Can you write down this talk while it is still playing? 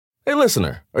Hey,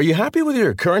 listener, are you happy with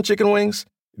your current chicken wings?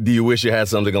 Do you wish you had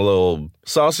something a little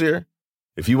saucier?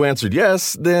 If you answered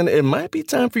yes, then it might be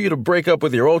time for you to break up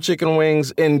with your old chicken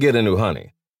wings and get a new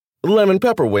honey. Lemon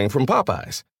pepper wing from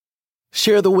Popeyes.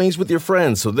 Share the wings with your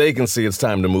friends so they can see it's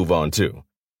time to move on too.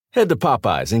 Head to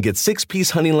Popeyes and get 6-piece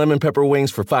honey lemon pepper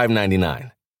wings for $5.99.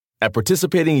 At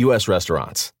participating U.S.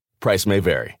 restaurants. Price may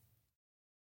vary.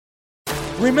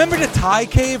 Remember the Thai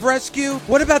cave rescue?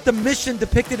 What about the mission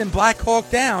depicted in Black Hawk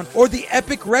Down or the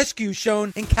epic rescue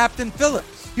shown in Captain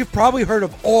Phillips? You've probably heard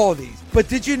of all these, but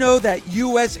did you know that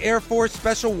U.S. Air Force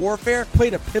Special Warfare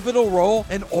played a pivotal role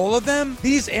in all of them?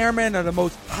 These airmen are the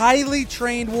most highly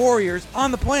trained warriors on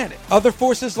the planet. Other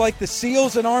forces like the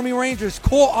SEALs and Army Rangers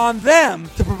call on them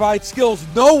to provide skills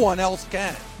no one else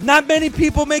can. Not many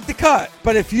people make the cut,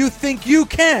 but if you think you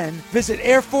can, visit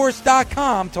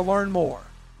airforce.com to learn more.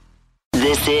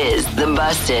 This is the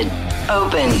Busted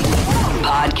Open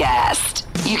Podcast.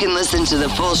 You can listen to the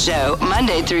full show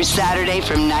Monday through Saturday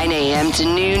from 9 a.m. to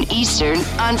noon Eastern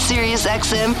on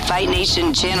SiriusXM Fight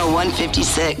Nation Channel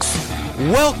 156.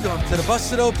 Welcome to the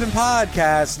Busted Open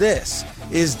Podcast. This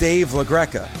is Dave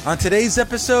LaGreca. On today's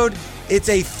episode, it's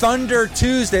a Thunder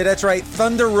Tuesday. That's right,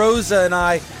 Thunder Rosa and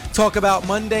I talk about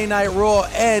Monday Night Raw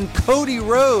and Cody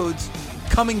Rhodes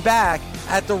coming back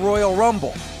at the Royal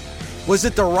Rumble. Was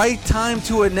it the right time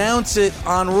to announce it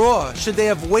on Raw? Should they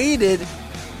have waited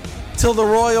till the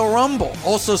Royal Rumble?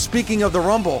 Also, speaking of the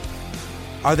Rumble,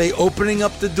 are they opening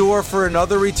up the door for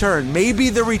another return? Maybe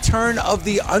the return of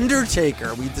The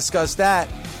Undertaker. We discussed that.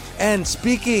 And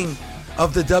speaking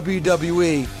of the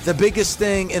WWE, the biggest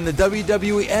thing in the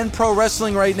WWE and pro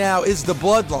wrestling right now is the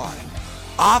Bloodline.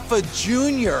 Alpha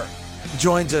Jr.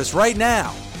 joins us right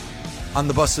now on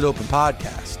the Busted Open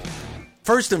Podcast.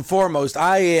 First and foremost,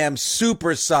 I am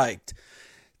super psyched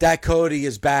that Cody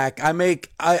is back. I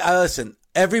listen,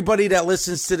 everybody that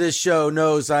listens to this show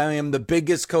knows I am the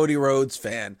biggest Cody Rhodes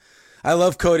fan. I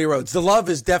love Cody Rhodes. The love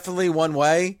is definitely one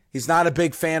way. He's not a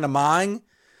big fan of mine,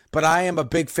 but I am a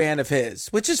big fan of his,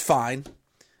 which is fine.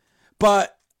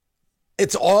 But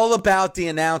it's all about the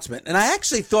announcement. And I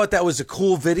actually thought that was a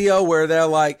cool video where they're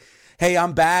like, hey,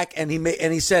 I'm back. And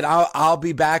he said, I'll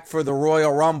be back for the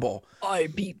Royal Rumble. I'll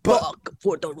be back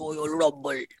for the Royal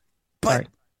Rumble. But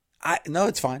no,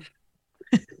 it's fine.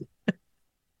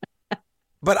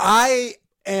 But I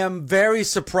am very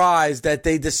surprised that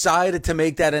they decided to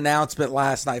make that announcement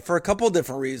last night for a couple of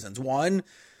different reasons. One,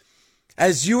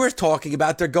 as you were talking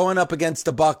about, they're going up against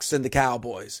the Bucks and the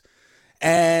Cowboys.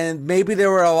 And maybe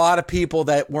there were a lot of people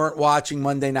that weren't watching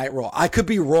Monday Night Raw. I could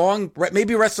be wrong.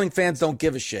 Maybe wrestling fans don't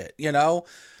give a shit, you know?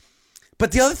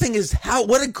 But the other thing is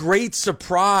what a great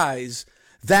surprise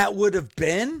that would have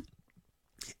been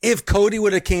if Cody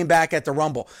would have came back at the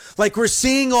Rumble. Like, we're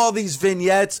seeing all these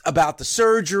vignettes about the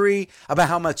surgery, about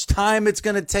how much time it's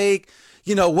going to take.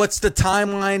 You know, what's the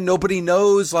timeline? Nobody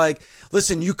knows. Like,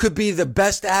 listen, you could be the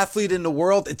best athlete in the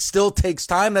world. It still takes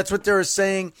time. That's what they're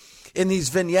saying in these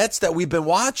vignettes that we've been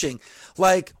watching.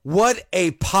 Like, what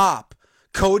a pop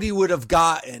Cody would have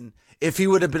gotten if he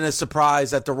would have been a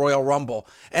surprise at the Royal Rumble.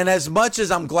 And as much as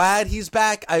I'm glad he's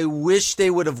back, I wish they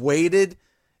would have waited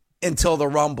until the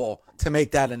Rumble to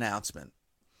make that announcement.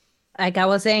 Like I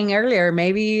was saying earlier,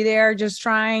 maybe they're just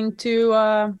trying to,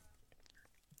 I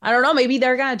don't know, maybe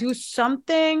they're going to do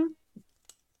something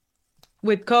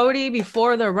with Cody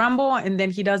before the Rumble and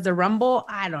then he does the Rumble.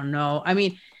 I don't know. I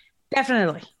mean,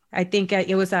 definitely. I think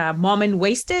it was a moment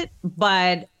wasted,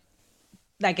 but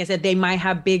like I said, they might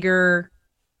have bigger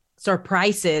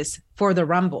surprises for the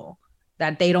Rumble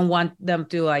that they don't want them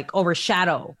to like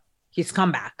overshadow his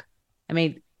comeback. I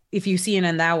mean, if you see it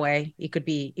in that way, it could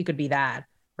be that,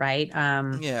 right?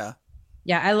 Yeah,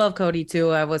 I love Cody too.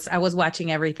 I was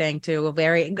watching everything too.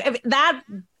 That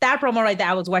promo right there,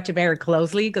 I was watching very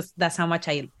closely because that's how much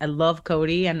I love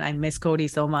Cody and I miss Cody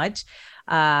so much.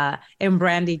 And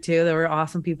Brandy too. There were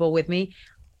awesome people with me.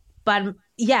 But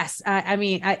yes, I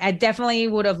mean, I definitely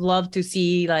would have loved to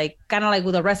see like kind of like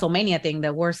with the WrestleMania thing,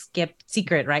 the worst kept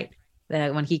secret, right?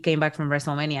 When he came back from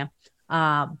WrestleMania.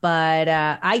 But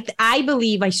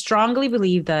I strongly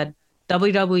believe that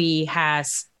WWE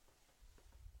has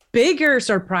bigger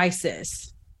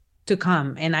surprises to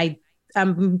come. And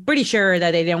I'm pretty sure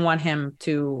that they didn't want him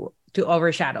to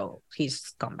overshadow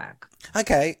his comeback.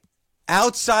 Okay.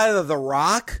 Outside of The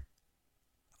Rock,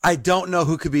 I don't know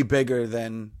who could be bigger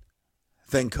than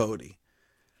Cody.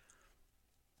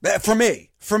 For me.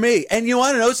 And you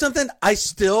want to know something? I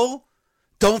still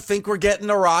don't think we're getting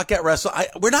The Rock at I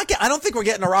don't think we're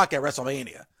getting The Rock at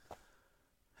WrestleMania.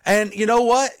 And you know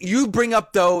what? You bring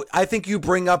up, though, I think you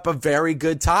bring up a very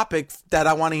good topic that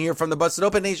I want to hear from the Busted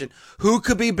Open Nation. Who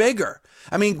could be bigger?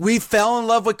 I mean, we fell in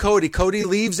love with Cody. Cody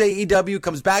leaves AEW,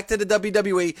 comes back to the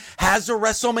WWE, has a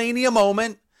WrestleMania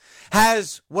moment,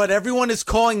 has what everyone is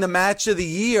calling the match of the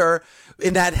year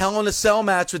in that Hell in a Cell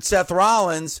match with Seth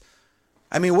Rollins.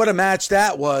 I mean, what a match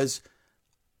that was.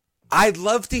 I'd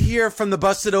love to hear from the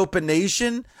Busted Open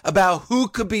Nation about who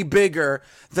could be bigger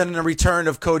than the return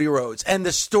of Cody Rhodes and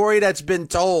the story that's been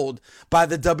told by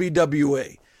the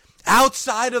WWE.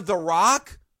 Outside of The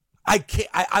Rock,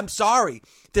 I'm sorry.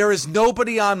 There is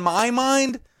nobody on my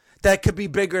mind that could be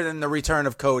bigger than the return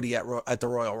of Cody at the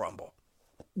Royal Rumble.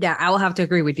 Yeah, I will have to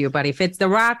agree with you. But if it's The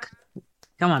Rock,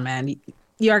 come on, man.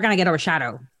 You are going to get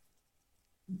overshadowed.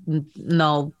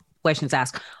 No questions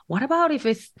asked. What about if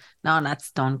it's not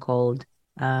Stone Cold?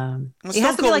 Stone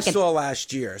Cold was still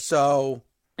last year, so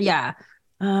yeah.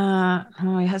 No,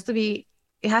 it has to be.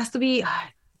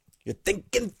 You're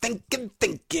thinking.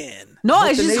 No,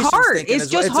 it's just hard. It's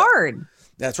just hard.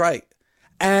 That's right.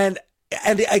 And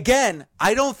again,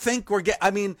 I don't think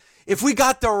I mean, if we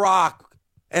got The Rock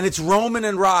and it's Roman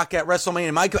and Rock at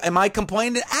WrestleMania, am I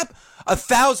complaining?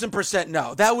 1,000%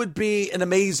 no. That would be an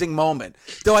amazing moment.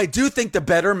 Though I do think the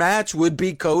better match would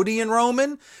be Cody and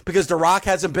Roman because The Rock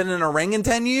hasn't been in a ring in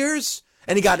 10 years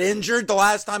and he got injured the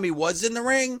last time he was in the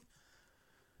ring.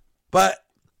 But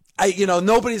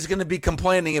nobody's going to be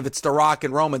complaining if it's The Rock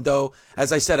and Roman, though.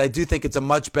 As I said, I do think it's a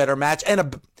much better match and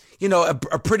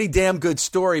a pretty damn good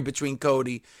story between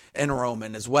Cody and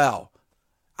Roman as well.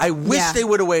 I wish they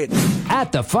would have waited.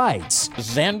 At the fights,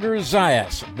 Xander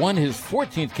Zayas won his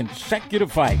 14th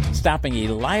consecutive fight, stopping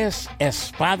Elias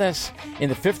Espadas in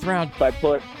the 5th round. If I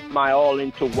put my all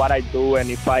into what I do, and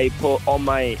if I put all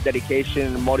my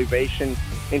dedication and motivation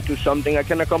into something, I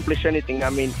can accomplish anything. I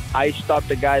mean, I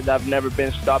stopped a guy that I've never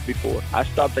been stopped before. I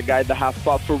stopped a guy that have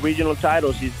fought for regional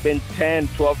titles. He's been 10,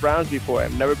 12 rounds before.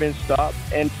 I've never been stopped.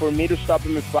 And for me to stop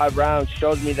him in 5 rounds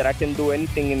shows me that I can do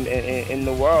anything in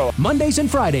the world. Mondays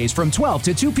and Fridays from 12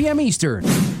 to 2 p.m. Eastern.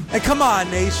 Hey, come on,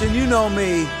 Nation. You know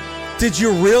me. Did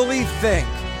you really think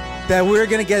that we're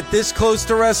going to get this close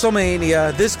to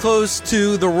WrestleMania, this close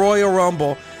to the Royal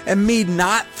Rumble, and me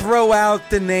not throw out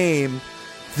the name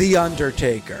The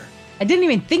Undertaker? I didn't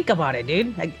even think about it,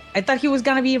 dude. I thought he was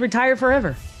going to be retired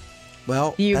forever.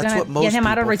 Well, that's what most people get him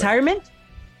out of retirement?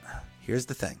 Here's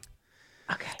the thing.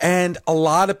 Okay. And a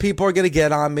lot of people are going to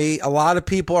get on me. A lot of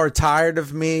people are tired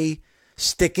of me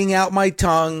sticking out my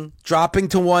tongue, dropping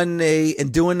to one knee,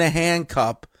 and doing the hand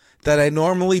cup that I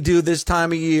normally do this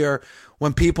time of year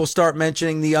when people start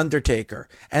mentioning The Undertaker.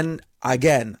 And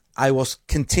again, I will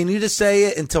continue to say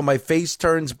it until my face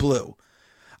turns blue.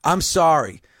 I'm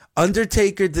sorry.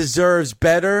 Undertaker deserves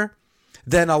better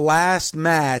than a last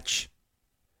match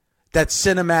that's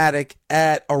cinematic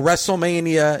at a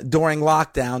WrestleMania during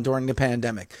lockdown, during the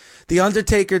pandemic. The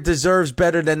Undertaker deserves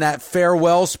better than that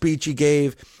farewell speech he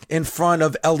gave in front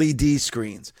of LED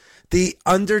screens. The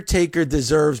Undertaker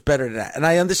deserves better than that. And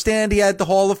I understand he had the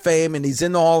Hall of Fame and he's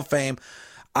in the Hall of Fame.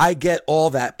 I get all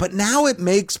that. But now it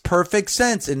makes perfect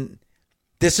sense. And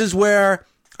this is where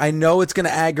I know it's going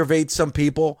to aggravate some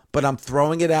people, but I'm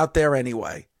throwing it out there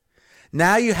anyway.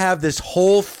 Now you have this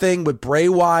whole thing with Bray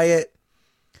Wyatt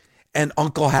and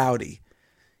Uncle Howdy.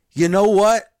 You know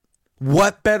what?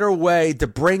 What better way to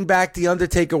bring back The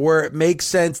Undertaker where it makes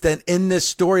sense than in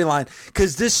this storyline?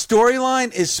 Because this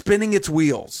storyline is spinning its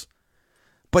wheels.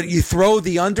 But you throw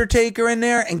The Undertaker in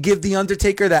there and give The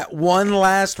Undertaker that one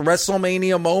last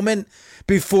WrestleMania moment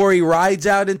before he rides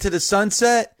out into the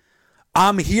sunset.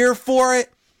 I'm here for it.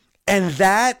 And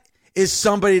that is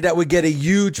somebody that would get a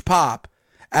huge pop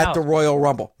at the Royal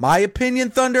Rumble. My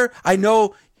opinion, Thunder, I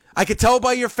know, I could tell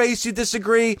by your face you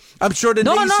disagree. I'm sure the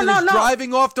nation is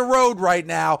driving off the road right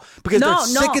now because they're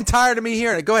sick and tired of me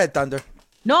hearing it. Go ahead, Thunder.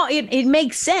 No, it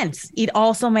makes sense. It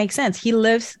also makes sense. He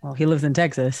lives in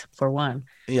Texas, for one.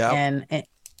 Yeah. And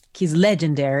he's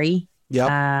legendary.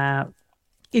 Yeah.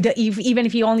 Even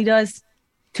if he only does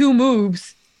 2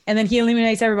 moves and then he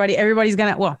eliminates everybody's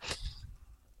gonna,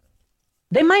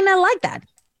 they might not like that.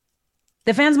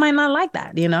 The fans might not like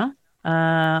that,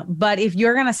 but if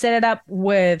you're going to set it up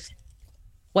with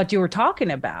what you were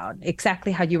talking about,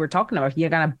 exactly how you were talking about, you're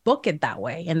going to book it that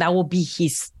way. And that will be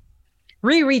his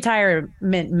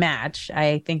retirement match.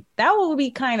 I think that will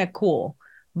be kind of cool,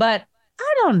 but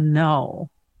I don't know.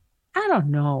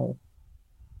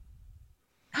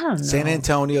 San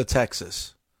Antonio,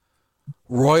 Texas.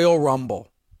 Royal Rumble.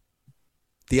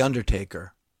 The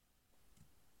Undertaker.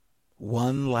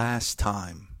 One last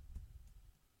time.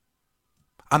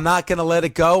 I'm not going to let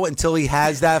it go until he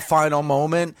has that final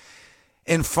moment.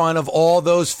 in front of all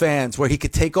those fans where he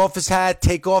could take off his hat,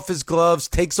 take off his gloves,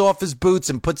 takes off his boots,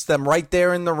 and puts them right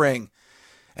there in the ring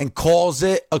and calls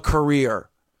it a career.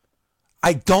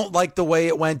 I don't like the way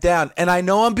it went down. And I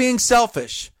know I'm being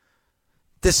selfish.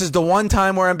 This is the one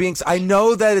time where I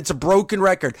know that it's a broken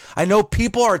record. I know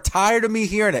people are tired of me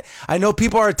hearing it. I know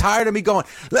people are tired of me going,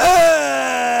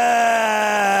 ah!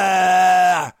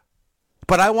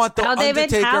 But I want the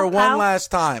Undertaker one last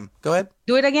time. Go ahead.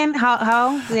 Do it again.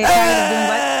 How? They tired of doing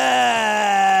what?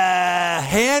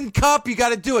 Hand cup. You got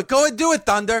to do it. Go and do it,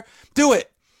 Thunder. Do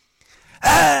it.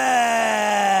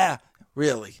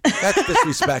 Really? That's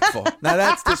disrespectful. Now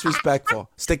that's disrespectful.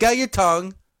 Stick out your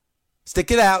tongue.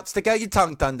 Stick it out. Stick out your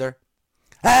tongue, Thunder.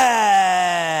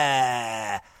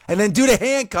 And then do the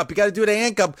hand cup. You got to do the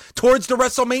hand cup towards the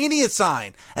WrestleMania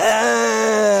sign.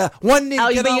 One knee. Oh,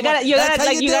 but you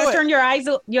gotta turn your eyes.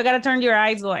 You gotta turn your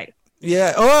eyes away.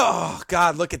 Yeah. Oh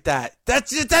God, look at that.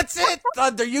 That's it,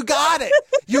 Thunder. You got it.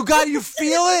 You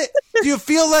feel it? Do you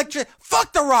feel electric?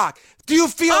 Fuck The Rock. Do you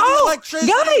feel the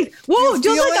electricity? Guys, whoa,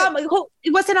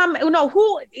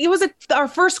 it was our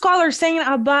first caller saying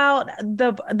about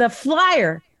the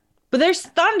flyer. But there's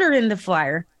thunder in the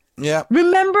flyer. Yeah.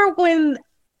 Remember when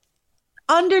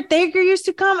Undertaker used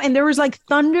to come and there was like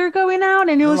thunder going out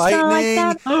and it was kind of like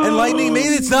that? And lightning,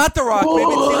 maybe it's not The Rock. Maybe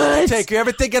it's the Undertaker. You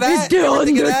ever think of that? It's the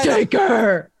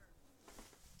Undertaker.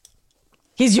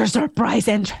 He's your surprise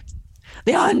entrance.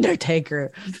 The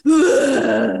Undertaker.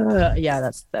 Yeah,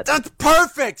 that's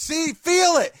perfect. See,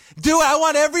 feel it. Do it. I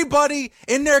want everybody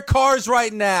in their cars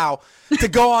right now to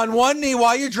go on one knee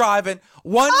while you're driving.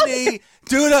 One knee.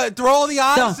 Throw the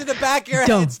eyes in the back of your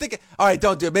head. Stick it. All right,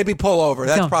 don't do it. Maybe pull over.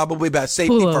 That's probably best.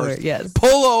 Safety pull first. Over, yes.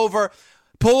 Pull over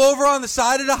on the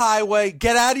side of the highway.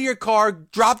 Get out of your car.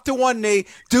 Drop to one knee.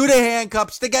 Do the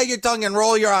handcuff. Stick out your tongue and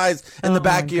roll your eyes in the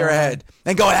back of your head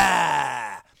and go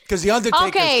because the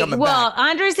Undertaker's coming back.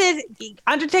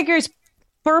 Undertaker is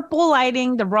purple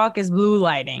lighting. The Rock is blue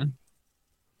lighting.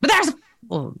 But there's.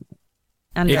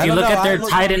 If you look at their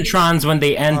Titantrons when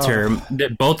they enter,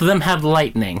 both of them have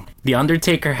lightning. The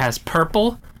Undertaker has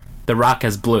purple. The Rock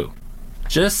has blue.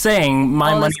 Just saying,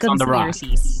 my money's on The Rock.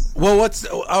 Well,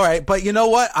 all right, but you know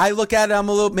what? I look at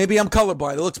it. Maybe I'm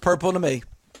colorblind. It looks purple to me.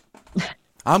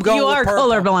 I'm going. You with are purple.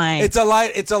 colorblind. It's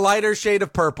a lighter shade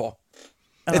of purple.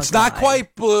 It's not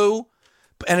quite blue,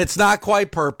 and it's not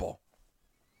quite purple.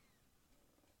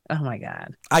 Oh my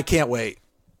God! I can't wait.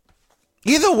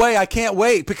 Either way, I can't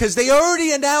wait because they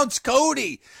already announced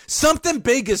Cody. Something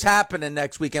big is happening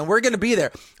next week, and we're going to be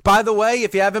there. By the way,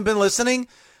 if you haven't been listening,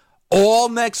 all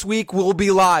next week we'll be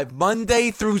live,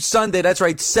 Monday through Sunday. That's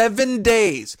right, 7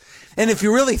 days. And if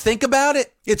you really think about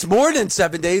it, it's more than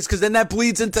 7 days because then that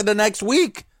bleeds into the next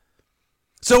week.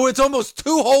 So it's almost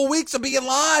 2 whole weeks of being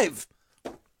live.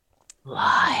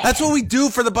 That's what we do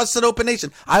for the Busted Open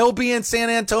Nation. I will be in San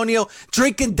Antonio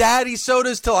drinking daddy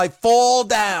sodas till I fall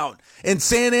down in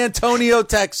San Antonio,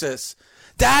 Texas.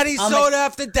 Daddy soda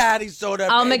after daddy soda.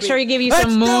 I'll make sure you give you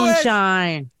some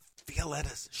moonshine.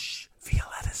 Violetta's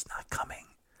not coming.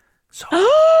 So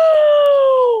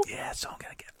yeah, so I'm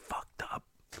gonna get fucked up.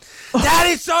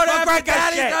 Daddy soda after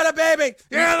daddy soda, baby.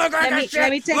 Yeah, look like a shit.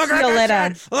 Let me text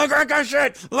Violetta. Look like a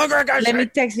shit. Let me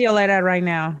text Violetta right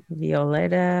now.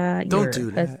 Violetta, don't do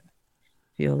that.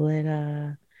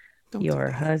 Violetta,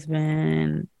 your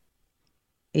husband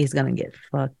is gonna get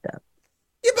fucked up.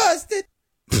 You busted.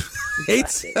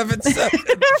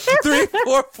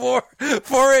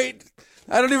 877-344-48.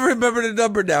 I don't even remember the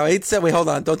number now. 87. Wait, hold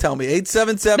on. Don't tell me.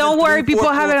 877. Don't worry, people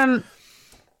have it on.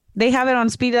 They have it on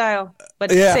speed dial.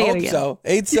 But yeah, say I it hope again. so.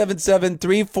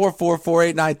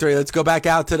 877-344-4893. Let's go back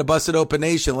out to the Busted Open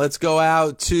Nation. Let's go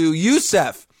out to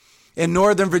Yusef in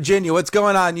Northern Virginia. What's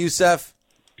going on, Yusef?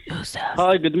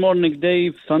 Hi, good morning,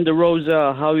 Dave. Thunder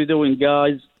Rosa. How you doing,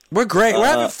 guys? We're great. We're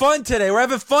having fun today. We're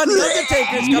having fun. The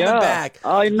Undertaker's coming back.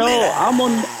 I know. I'm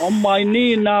on my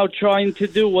knee now trying to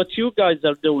do what you guys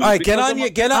are doing. All right, get on.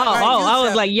 I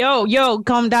was like, yo,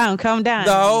 calm down.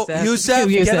 No, Yusef,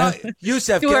 get on.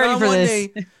 Yusef, get on one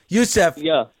knee. Yusef.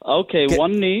 Yeah, okay,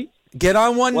 one knee. Get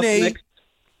on one What's knee. next?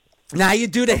 Now you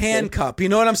do the hand cup. You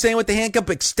know what I'm saying with the hand cup?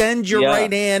 Extend your right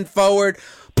hand forward,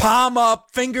 palm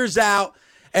up, fingers out,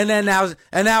 and now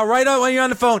right on when you're on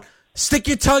the phone, stick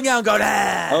your tongue out and go,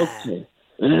 Okay.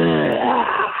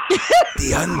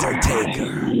 The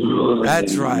Undertaker.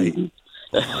 That's right.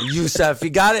 Yusef, you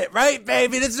got it right,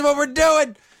 baby. This is what we're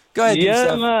doing. Go ahead, Yeah,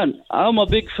 Yusef. man. I'm a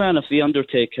big fan of The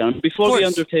Undertaker. And before The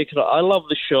Undertaker, I love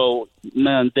the show,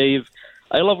 man, Dave.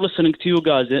 I love listening to you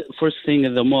guys first thing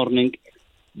in the morning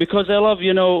because I love,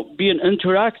 being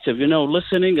interactive,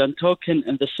 listening and talking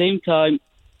at the same time.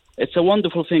 it's a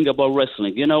wonderful thing about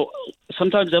wrestling. You know,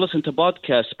 sometimes I listen to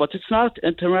podcasts, but it's not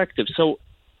interactive. So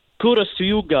kudos to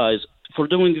you guys for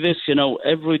doing this, you know,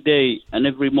 every day and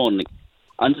every morning.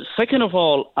 And second of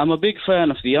all, I'm a big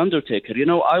fan of The Undertaker. You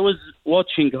know, I was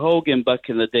watching Hogan back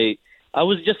in the day. I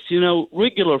was just, you know,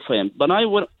 regular fan. But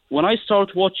when I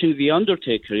started watching The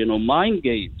Undertaker, you know, Mind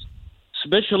Games,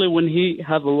 especially when he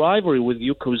had a rivalry with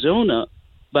Yokozuna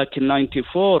back in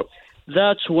 '94,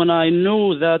 that's when I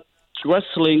knew that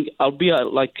wrestling, I'll be a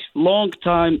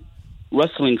long-time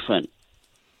wrestling fan.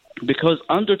 Because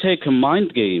Undertaker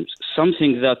Mind Games,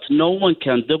 something that no one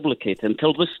can duplicate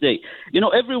until this day. You know,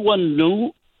 everyone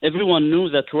knew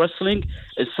that wrestling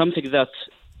is something that,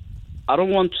 I don't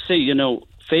want to say, you know,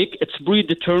 fake. It's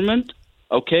predetermined,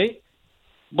 okay?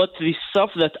 But the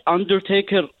stuff that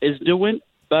Undertaker is doing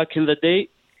back in the day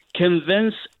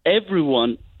convince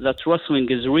everyone that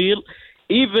wrestling is real,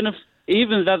 even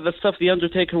that the stuff the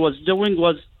Undertaker was doing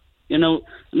was, you know,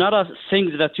 not a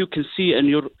thing that you can see in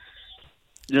your,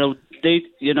 you know, date,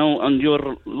 you know, on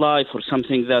your life or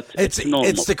something that it's normal.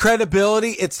 It's the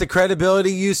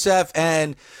credibility, Youssef.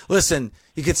 And listen,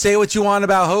 you could say what you want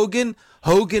about Hogan.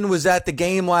 Hogan was at the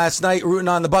game last night rooting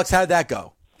on the Bucks. How'd that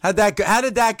go? How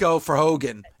did that go for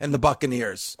Hogan and the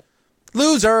Buccaneers?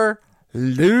 Loser. I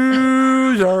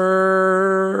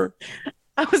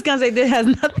was gonna say this has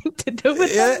nothing to do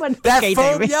with that. That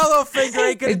foam yellow finger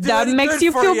ain't gonna do that any makes good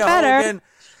you for feel you, better. Hogan.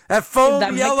 That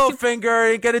foam yellow finger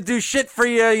ain't gonna do shit for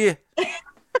you.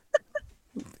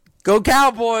 Go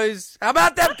Cowboys! How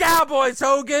about them Cowboys,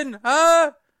 Hogan?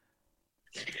 Huh?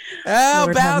 How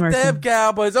about them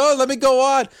Cowboys? Oh, let me go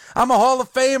on. I'm a Hall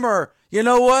of Famer. You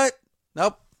know what?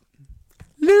 Nope.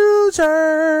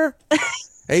 Loser.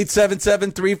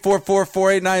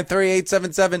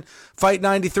 877-344-4893,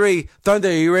 877-FIGHT-93. Thunder,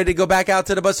 are you ready to go back out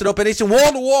to the Busted Open Nation?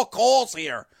 Wall-to-wall calls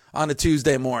here on a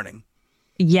Tuesday morning.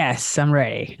 Yes, I'm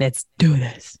ready. Let's do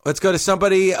this. Let's go to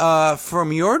somebody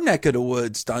from your neck of the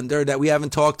woods, Thunder, that we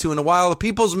haven't talked to in a while. The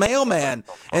People's Mailman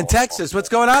in Texas. What's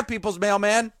going on, People's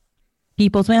Mailman?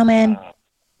 People's Mailman.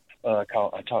 I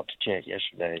talked to Chet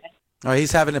yesterday. Oh,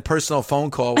 he's having a personal phone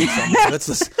call with someone. Let's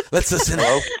listen.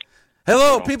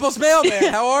 Hello, People's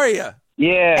Mailman. How are you?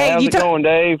 Yeah, hey, how's it going,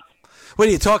 Dave? What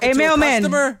are you talking to mailman. A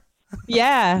customer?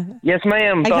 Yeah. Yes,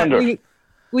 ma'am, Thunder.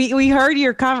 We heard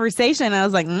your conversation. I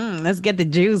was like, let's get the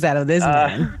juice out of this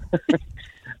man.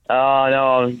 No,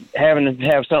 I'm having to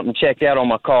have something checked out on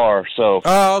my car. So.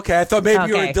 Oh, okay. I thought maybe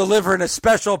you were delivering a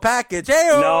special package. Hey,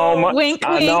 no, I'm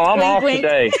off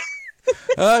today.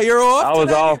 You're off. I was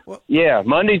today? off. Yeah,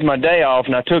 Monday's my day off,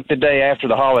 and I took the day after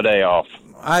the holiday off.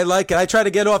 I like it. I try to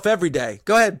get off every day.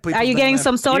 Go ahead. Are you getting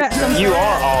some soda? You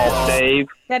are off, Dave.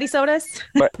 Daddy sodas?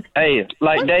 But, hey,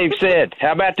 like Dave said,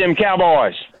 how about them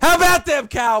Cowboys? How about them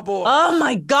Cowboys? Oh,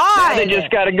 my God. Now they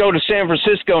just got to go to San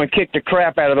Francisco and kick the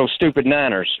crap out of those stupid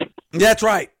Niners. That's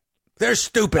right. They're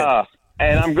stupid.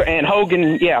 And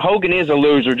Hogan, Hogan is a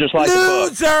loser, just like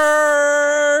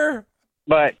loser.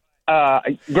 But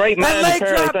great minds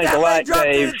apparently think alike,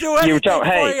 Dave. You were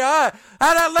talking, hey, how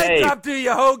that leg drop to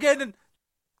you, Hogan?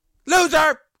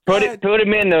 Loser. Put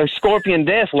him in the Scorpion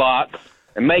Deathlock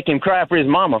and make him cry for his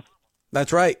mama.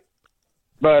 That's right.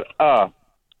 But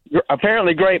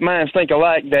apparently great minds think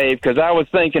alike, Dave, because I was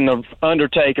thinking of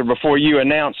Undertaker before you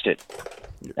announced it.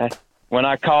 When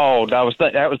I called, that was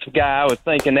the guy I was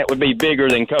thinking that would be bigger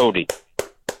than Cody.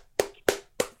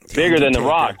 Bigger than The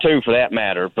Rock, too, for that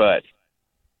matter, but...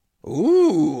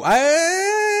 Ooh.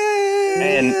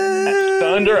 And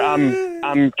Thunder,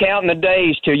 I'm counting the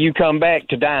days till you come back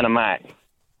to Dynamite.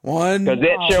 1, because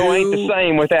that show ain't the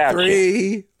same without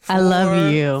 3, 4, I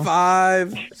love you.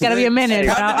 5. It's gotta be a minute.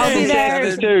 I'll be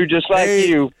there too, just like 8.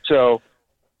 you. So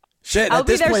shit. I'll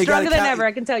be there stronger than ever.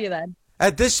 I can tell you that.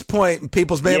 At this point,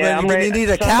 People's Mailman, you need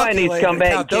a calculator. Somebody needs to come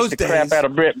back and kick the crap out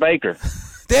of Britt Baker.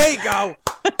 There you go.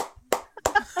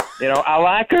 You know, I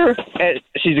like her.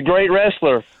 She's a great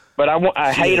wrestler, but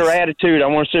I hate her attitude. I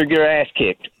want to see her get her ass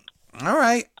kicked. All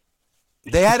right.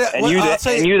 They had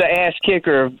you're the ass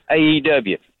kicker of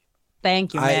AEW.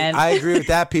 Thank you, man. I agree with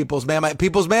that, People's Mailman.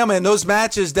 People's Mailman, those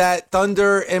matches that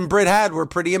Thunder and Britt had were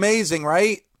pretty amazing,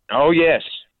 right? Oh, yes.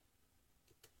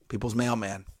 People's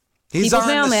Mailman. He's on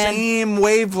the same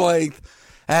wavelength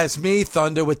as me,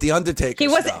 Thunder, with the Undertaker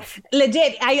stuff.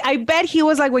 Legit. I bet he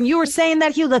was like, when you were saying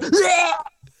that, he was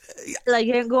like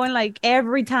going like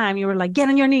every time you were like, get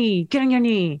on your knee, get on your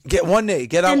knee. Get one knee,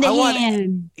 get on.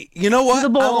 You know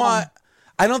what?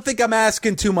 I don't think I'm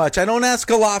asking too much. I don't ask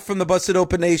a lot from the Busted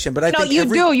Open Nation, but I think you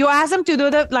do. You ask them to do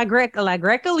the like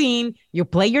Greco-Lean. You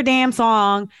play your damn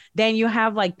song, then you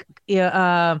have like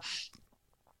your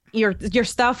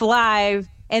stuff live,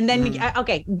 And then,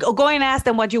 okay, go and ask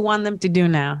them what you want them to do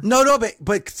now. No,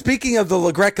 but speaking of the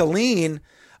La Greca Lean,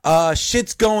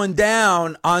 shit's going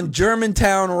down on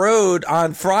Germantown Road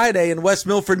on Friday in West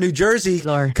Milford, New Jersey,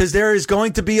 because there is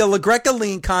going to be a La Greca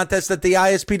Lean contest at the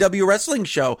ISPW Wrestling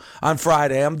Show on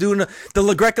Friday. I'm doing the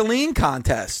La Greca Lean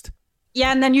contest.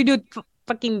 Yeah, and then you do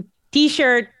fucking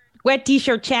wet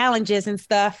t-shirt challenges and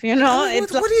stuff, you know?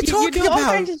 What are you talking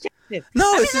about?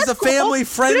 No, this is a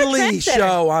family-friendly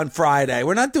show on Friday.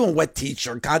 We're not doing wet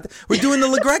t-shirt contest. We're doing the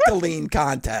La Greca Lean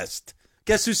contest.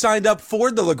 Guess who signed up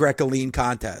for the La Greca Lean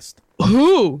contest?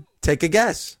 Who? Take a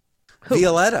guess. Who?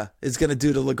 Violetta is going to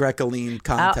do the La Greca Lean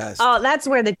contest. Oh, that's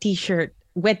where the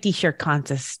wet t-shirt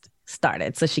contest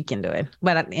started, so she can do it.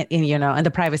 But in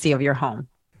the privacy of your home.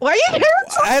 Why are you here?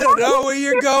 I don't know where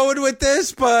you're going with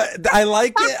this, but I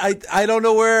like it. I don't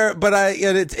know where, but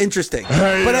it's interesting.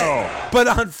 But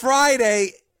on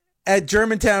Friday at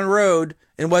Germantown Road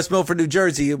in West Milford, New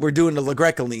Jersey, we're doing the La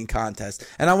Greca Lean contest,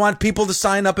 and I want people to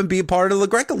sign up and be a part of the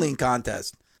La Greca Lean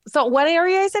contest. So, what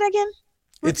area is it again?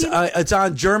 It's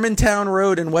on Germantown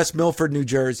Road in West Milford, New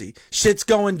Jersey. Shit's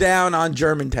going down on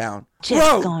Germantown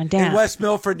Road going down in West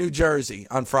Milford, New Jersey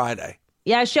on Friday.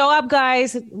 Yeah, show up,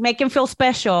 guys. Make him feel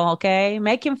special, okay?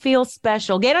 Make him feel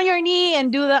special. Get on your knee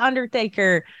and do the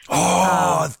Undertaker.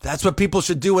 Oh, that's what people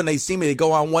should do when they see me. They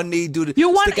go on one knee, stick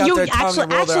out their tongue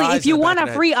and roll their eyes if you in the want back a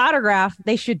of free autograph,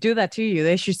 they should do that to you.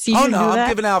 They should see you do that. Oh no, I'm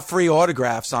giving out free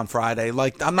autographs on Friday.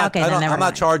 Like I'm not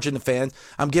charging the fans.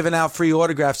 I'm giving out free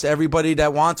autographs to everybody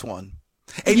that wants one.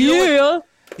 And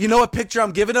you know what picture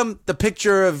I'm giving them? The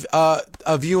picture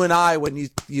of you and I when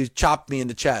you chopped me in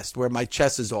the chest, where my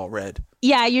chest is all red.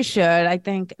 Yeah, you should, I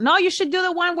think. No, you should do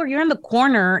the one where you're in the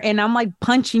corner and I'm like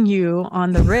punching you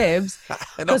on the ribs.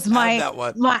 Because my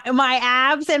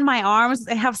abs and my arms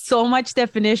have so much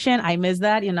definition. I miss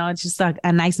that. It's just like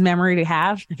a nice memory to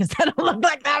have because I don't look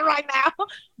like that right now.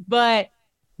 But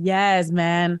yes,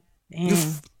 man.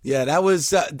 Yeah, that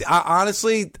was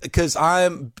honestly because I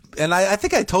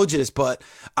think I told you this, but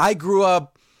I grew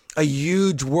up a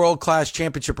huge world-class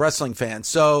championship wrestling fan.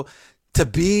 So to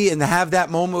be and to have that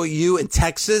moment with you in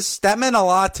Texas, that meant a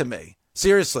lot to me.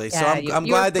 Seriously. Yeah, so I'm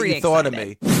glad that you thought of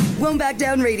me. Won't Back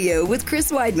Down Radio with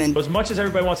Chris Weidman. As much as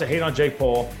everybody wants to hate on Jake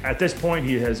Paul, at this point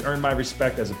he has earned my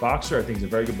respect as a boxer. I think he's a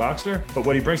very good boxer. But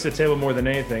what he brings to the table more than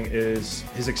anything is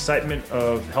his excitement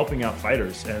of helping out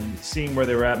fighters and seeing where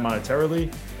they were at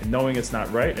monetarily and knowing it's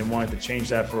not right and wanting to change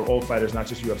that for old fighters, not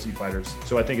just UFC fighters.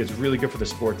 So I think it's really good for the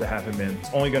sport to have him in.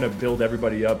 It's only going to build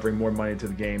everybody up, bring more money to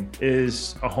the game. It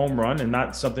is a home run and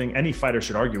not something any fighter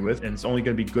should argue with, and it's only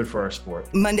going to be good for our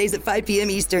sport. Mondays at 5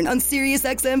 p.m. Eastern on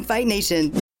SiriusXM Fight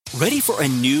Nation. Ready for a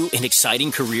new and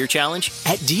exciting career challenge?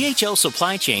 At DHL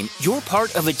Supply Chain, you're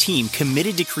part of a team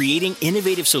committed to creating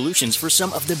innovative solutions for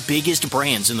some of the biggest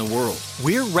brands in the world.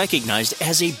 We're recognized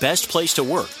as a best place to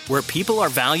work, where people are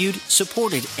valued,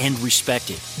 supported, and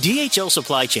respected. DHL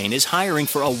Supply Chain is hiring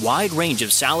for a wide range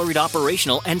of salaried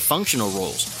operational and functional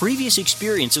roles. Previous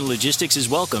experience in logistics is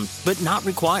welcome, but not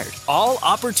required. All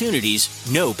opportunities,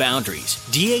 no boundaries.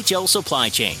 DHL Supply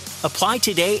Chain. Apply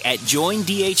today at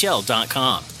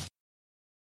joindhl.com.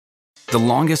 The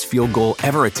longest field goal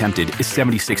ever attempted is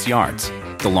 76 yards.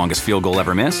 The longest field goal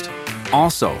ever missed?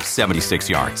 Also 76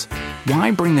 yards.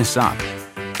 Why bring this up?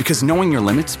 Because knowing your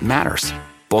limits matters,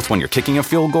 both when you're kicking a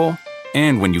field goal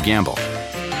and when you gamble.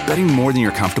 Betting more than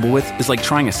you're comfortable with is like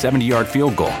trying a 70-yard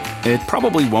field goal. It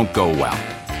probably won't go well.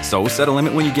 So set a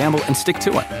limit when you gamble and stick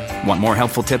to it. Want more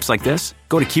helpful tips like this?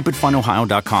 Go to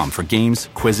keepitfunohio.com for games,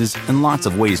 quizzes, and lots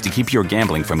of ways to keep your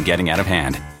gambling from getting out of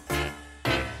hand.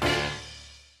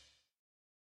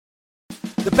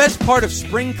 The best part of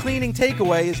Spring Cleaning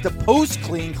Takeaway is the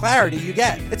post-clean clarity you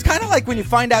get. It's kind of like when you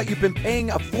find out you've been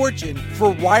paying a fortune for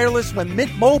wireless when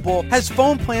Mint Mobile has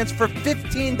phone plans for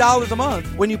 $15 a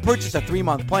month when you purchase a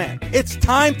 3-month plan. It's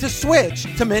time to switch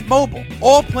to Mint Mobile.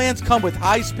 All plans come with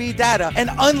high-speed data and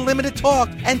unlimited talk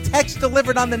and text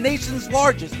delivered on the nation's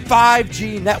largest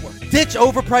 5G network. Ditch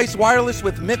overpriced wireless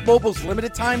with Mint Mobile's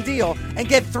limited time deal and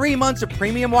get 3 months of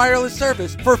premium wireless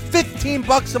service for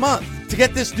 $15 a month. To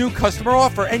get this new customer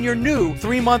offer and your new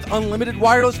 3-month unlimited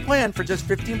wireless plan for just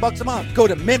 $15 a month, go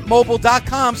to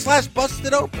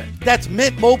mintmobile.com/bustedopen. That's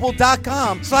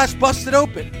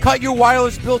mintmobile.com/bustedopen. Cut your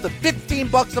wireless bill to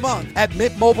 $15 a month at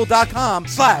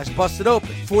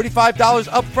mintmobile.com/bustedopen. $45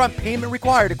 upfront payment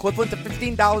required, equivalent to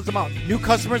 $15 a month. New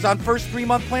customers on first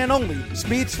 3-month plan only.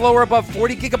 Speed slower above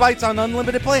 40 gigabytes on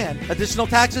unlimited plan. Additional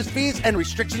taxes, fees, and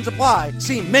restrictions apply.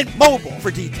 See Mint Mobile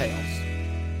for details.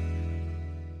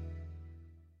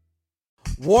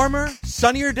 Warmer,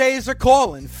 sunnier days are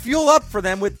calling. Fuel up for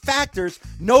them with Factor's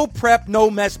no prep, no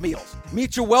mess meals.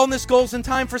 Meet your wellness goals in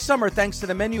time for summer thanks to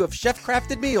the menu of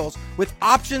chef-crafted meals with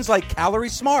options like Calorie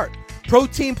Smart,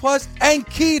 Protein Plus, and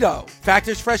Keto.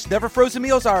 Factor's fresh, never frozen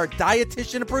meals are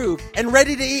dietitian approved and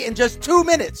ready to eat in just 2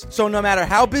 minutes. So no matter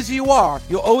how busy you are,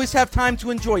 you'll always have time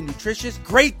to enjoy nutritious,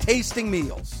 great tasting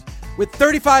meals. With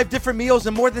 35 different meals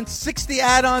and more than 60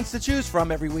 add-ons to choose from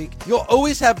every week, you'll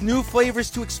always have new flavors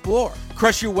to explore.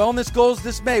 Crush your wellness goals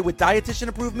this May with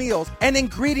dietitian-approved meals and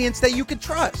ingredients that you can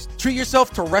trust. Treat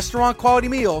yourself to restaurant-quality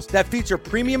meals that feature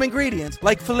premium ingredients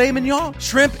like filet mignon,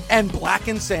 shrimp, and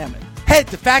blackened salmon. Head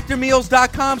to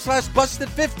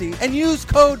factormeals.com/busted50 and use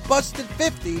code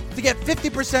busted50 to get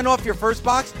 50% off your first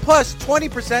box plus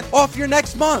 20% off your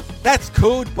next month. That's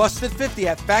code busted50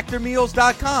 at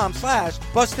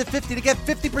factormeals.com/busted50 to get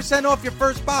 50% off your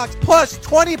first box plus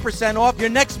 20% off your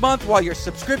next month while your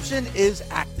subscription is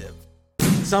active.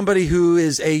 Somebody who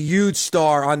is a huge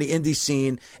star on the indie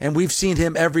scene, and we've seen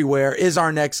him everywhere, is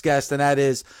our next guest, and that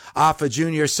is Afa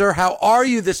Jr. Sir, how are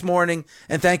you this morning?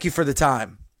 And thank you for the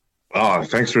time. Oh,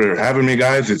 thanks for having me,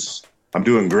 guys. I'm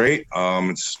doing great.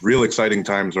 It's real exciting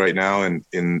times right now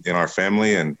in our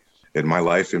family and in my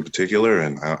life in particular,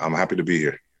 and I'm happy to be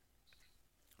here.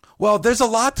 Well, there's a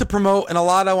lot to promote and a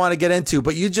lot I want to get into,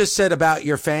 but you just said about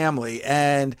your family,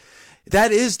 and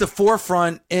that is the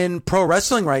forefront in pro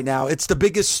wrestling right now. It's the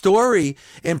biggest story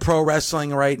in pro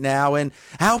wrestling right now, and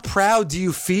how proud do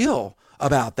you feel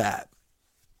about that?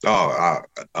 Oh,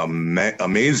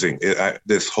 amazing.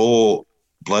 This whole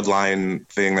bloodline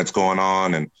thing that's going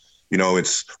on, and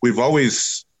we've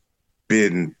always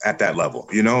been at that level.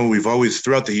 We've always,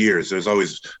 throughout the years, there's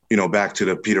always, back to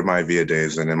the Peter Maivia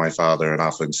days, and then my father and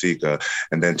Afa and Sika,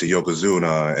 and then to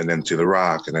Yokozuna, and then to The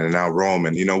Rock, and then now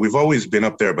Roman. We've always been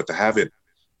up there, but to have it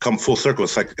come full circle,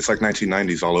 it's like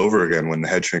 1990s all over again when the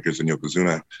Head Shrinkers and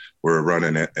Yokozuna were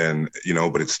running it, and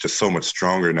but it's just so much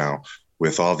stronger now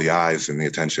with all the eyes and the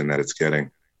attention that it's getting.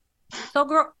 So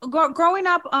growing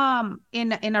up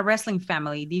in a wrestling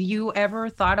family, did you ever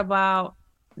thought about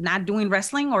not doing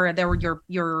wrestling, or there were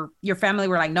your family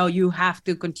were like, no, you have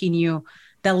to continue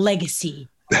the legacy?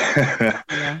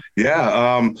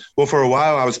 Yeah. Well, for a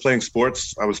while I was playing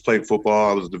sports. I was playing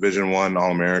football. I was a Division I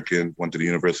All-American, went to the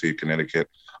University of Connecticut.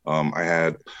 I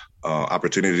had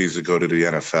opportunities to go to the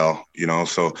NFL,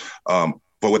 so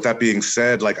but with that being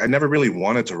said, I never really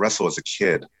wanted to wrestle as a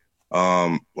kid.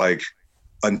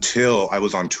 Until I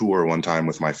was on tour one time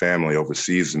with my family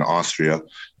overseas in Austria.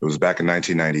 It was back in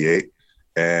 1998.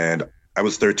 And I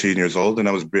was 13 years old, and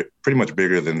I was pretty much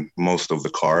bigger than most of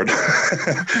the card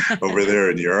over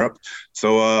there in Europe.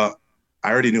 So I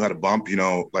already knew how to bump,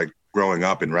 growing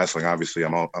up in wrestling. Obviously,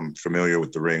 I'm familiar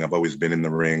with the ring. I've always been in the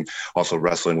ring. Also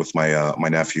wrestling with my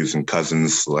nephews and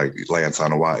cousins like Lance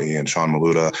Anawai and Sean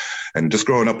Maluta. And just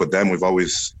growing up with them, we've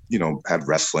always, had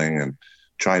wrestling and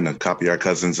trying to copy our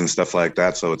cousins and stuff like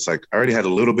that. So it's I already had a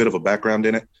little bit of a background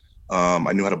in it.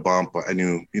 I knew how to bump. I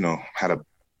knew, how to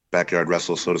backyard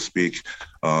wrestle, so to speak.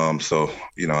 I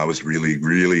was really,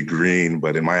 really green,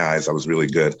 but in my eyes, I was really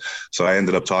good. So I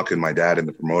ended up talking my dad and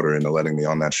the promoter into letting me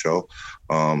on that show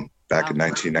back in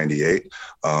 1998.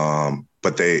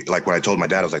 But they, when I told my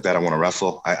dad, I was like, Dad, I want to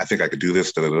wrestle. I think I could do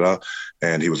this,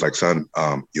 And he was like, son,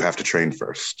 you have to train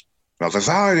first. And I was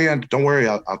like, oh, yeah, don't worry.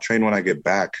 I'll train when I get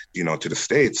back, to the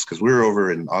States, because we were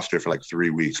over in Austria for 3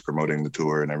 weeks promoting the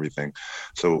tour and everything.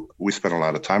 So we spent a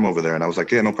lot of time over there. And I was like,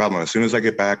 yeah, no problem. As soon as I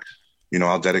get back,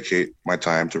 I'll dedicate my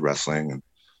time to wrestling.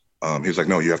 And he was like,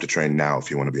 no, you have to train now if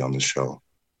you want to be on this show.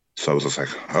 So I was just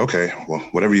like, okay, well,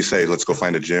 whatever you say, let's go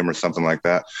find a gym or something like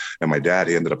that. And my dad,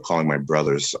 he ended up calling my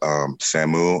brothers,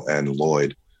 Samu and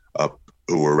Lloyd, up,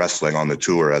 who were wrestling on the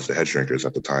tour as the Head Shrinkers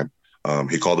at the time.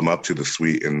 He called them up to the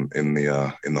suite in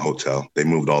the hotel. They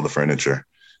moved all the furniture,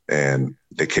 and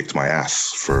they kicked my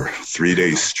ass for 3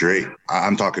 days straight.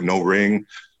 I'm talking no ring.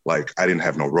 I didn't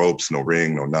have no ropes, no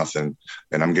ring, no nothing.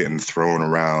 And I'm getting thrown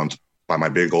around by my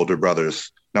big older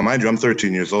brothers. Now, mind you, I'm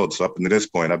 13 years old. So up until this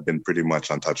point, I've been pretty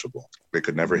much untouchable. They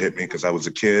could never hit me because I was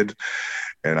a kid,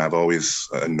 and I've always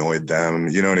annoyed them.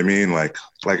 You know what I mean? Like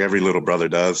every little brother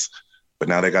does. But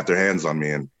now they got their hands on me.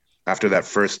 And after that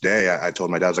first day, I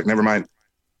told my dad, I was like, never mind.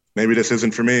 Maybe this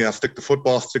isn't for me. I'll stick to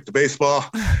football, stick to baseball,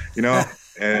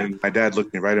 And my dad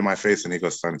looked me right in my face, and he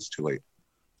goes, son, it's too late.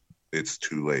 It's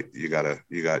too late.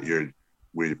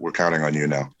 We're counting on you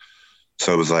now.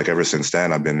 So it was ever since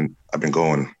then, I've been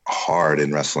going hard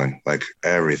in wrestling,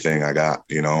 everything I got,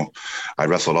 I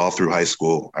wrestled all through high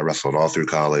school. I wrestled all through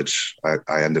college.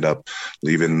 I ended up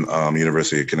leaving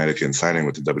University of Connecticut and signing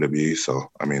with the WWE.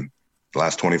 So, the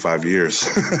last 25 years,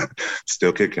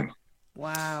 still kicking.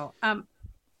 Wow.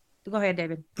 Go ahead,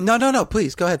 David. No.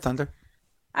 Please go ahead, Thunder.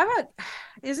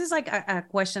 this is like a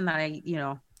question that I,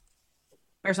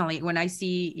 personally, when I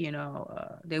see,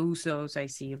 the Usos, I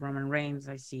see Roman Reigns,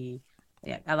 I see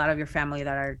a lot of your family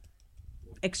that are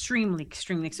extremely,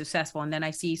 extremely successful. And then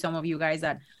I see some of you guys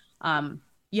that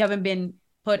you haven't been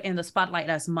put in the spotlight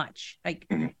as much. Like,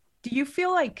 do you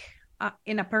feel like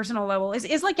in a personal level,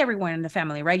 it's like everyone in the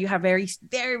family, right? You have very,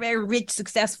 very, very rich,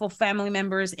 successful family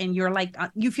members, and you're like,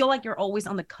 you feel like you're always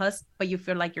on the cusp, but you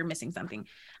feel like you're missing something.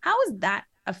 How does that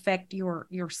affect your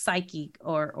psyche,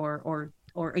 or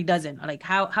it doesn't? Like,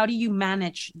 how do you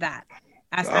manage that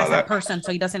as a person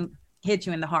so it doesn't hit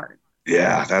you in the heart?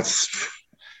 Yeah, that's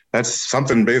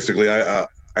something basically I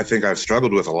think I've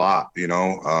struggled with a lot,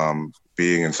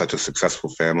 being in such a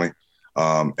successful family.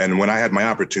 And when I had my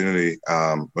opportunity,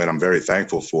 when I'm very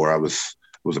thankful for, I was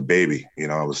a baby,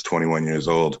 I was 21 years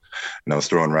old, and I was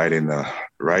thrown right on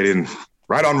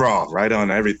Raw, right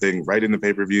on everything, right in the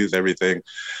pay-per-views, everything.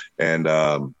 And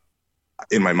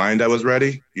in my mind, I was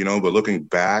ready, but looking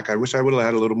back, I wish I would have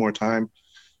had a little more time,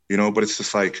 but it's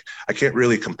just like, I can't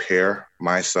really compare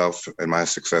myself and my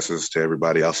successes to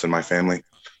everybody else in my family,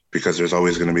 because there's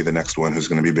always going to be the next one who's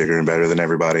going to be bigger and better than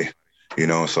everybody.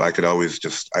 So I could always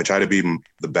I try to be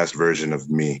the best version of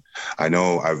me. I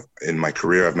know in my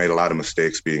career, I've made a lot of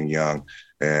mistakes being young,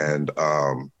 and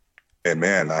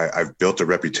man, I've built a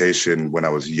reputation when I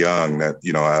was young that,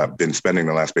 I've been spending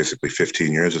the last basically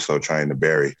 15 years or so trying to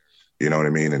bury, you know what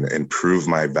I mean? And prove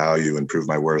my value and prove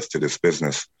my worth to this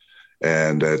business.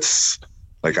 And it's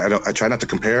like, I try not to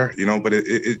compare, but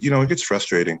it gets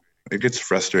frustrating. It gets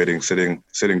frustrating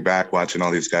sitting back, watching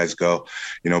all these guys go,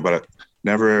 but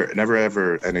never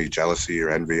ever any jealousy or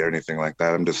envy or anything like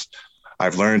that.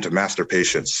 I've learned to master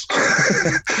patience.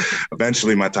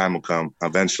 Eventually my time will come.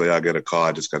 Eventually I'll get a call.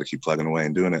 I just got to keep plugging away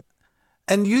and doing it.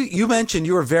 And you mentioned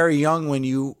you were very young when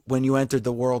you entered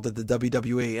the world of the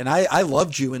WWE, and I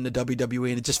loved you in the WWE,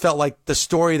 and it just felt like the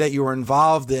story that you were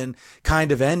involved in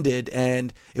kind of ended,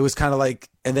 and it was kind of like,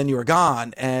 and then you were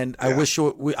gone. And yeah.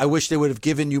 I wish they would have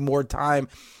given you more time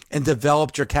and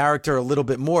developed your character a little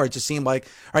bit more. It just seemed like,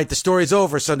 all right, the story's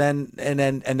over. So then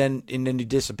you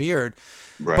disappeared.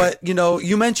 Right. But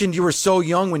you mentioned you were so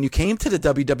young when you came to the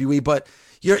WWE, but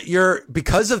you're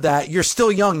because of that, you're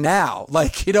still young now.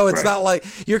 Like, it's right. Not like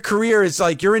your career is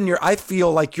like I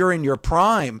feel like you're in your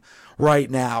prime right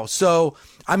now. So,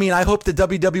 I mean, I hope the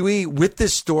WWE with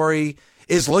this story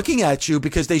is looking at you,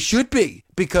 because they should be,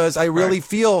 because I really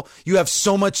feel you have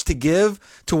so much to give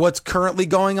to what's currently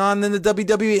going on in the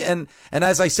WWE. And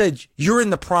as I said, you're in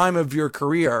the prime of your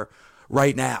career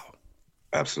right now.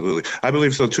 Absolutely. I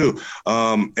believe so too.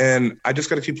 And I just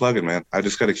got to keep plugging, man. I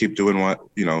just got to keep doing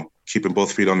keeping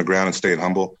both feet on the ground and staying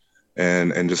humble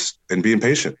and being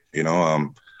patient. I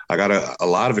got a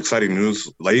lot of exciting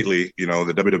news lately. The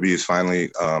WWE is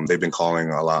finally, they've been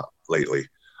calling a lot lately.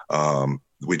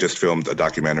 We just filmed a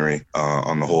documentary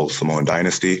on the whole Samoan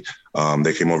dynasty.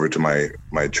 They came over to my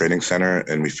training center,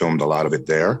 and we filmed a lot of it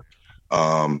there.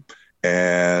 What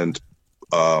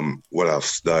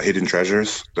else? The Hidden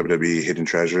Treasures, WWE Hidden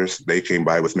Treasures. They came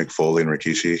by with Mick Foley and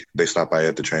Rikishi. They stopped by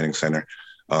at the training center,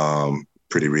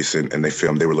 pretty recent, and they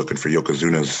filmed. They were looking for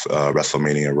Yokozuna's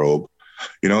WrestleMania robe.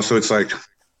 So it's like,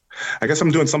 I guess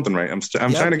I'm doing something right.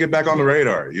 I'm trying to get back on the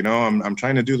radar. I'm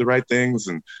trying to do the right things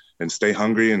and stay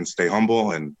hungry and stay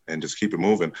humble and just keep it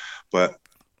moving. But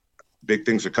big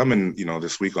things are coming,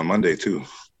 this week on Monday too.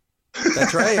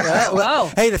 That's right.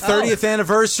 Hey, the 30th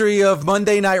anniversary of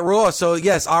Monday Night Raw. So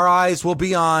yes, our eyes will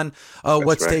be on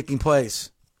what's taking place.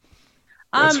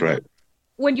 That's right.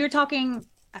 When you're talking,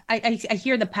 I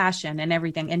hear the passion and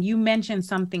everything. And you mentioned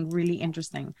something really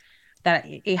interesting that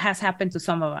it has happened to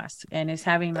some of us, and it's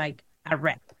having like that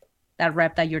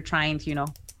rep that you're trying to,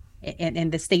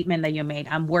 in the statement that you made,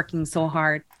 I'm working so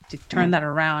hard to turn that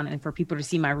around and for people to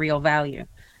see my real value.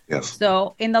 Yes.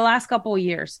 So in the last couple of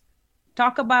years,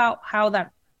 talk about how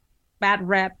that bad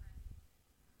rep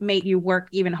made you work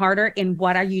even harder, and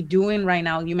what are you doing right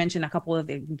now? You mentioned a couple of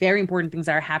the very important things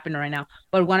that are happening right now,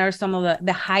 but what are some of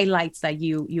the highlights that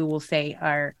you will say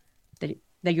are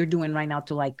that you're doing right now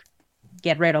to like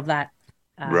get rid of that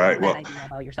idea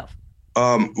about yourself?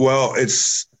 Well,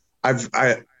 I'm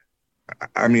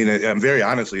very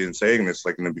honestly in saying this,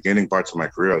 like in the beginning parts of my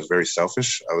career, I was very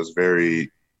selfish. I was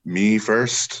very me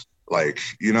first,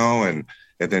 and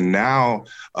then now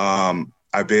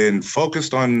I've been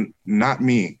focused on not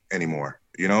me anymore.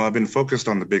 I've been focused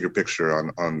on the bigger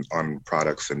picture on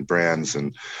products and brands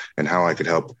and how I could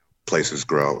help places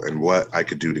grow and what I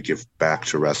could do to give back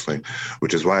to wrestling,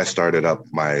 which is why I started up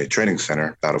my training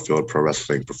center, Battlefield Pro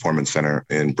Wrestling Performance Center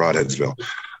in Broadheadsville.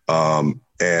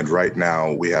 And right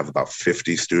now we have about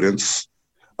 50 students.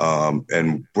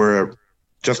 And we're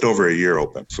just over a year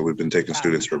open. So we've been taking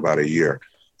students for about a year.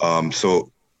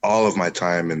 So all of my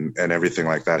time and everything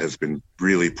like that has been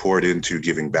really poured into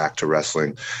giving back to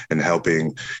wrestling and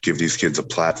helping give these kids a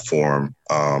platform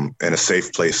and a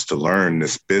safe place to learn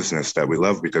this business that we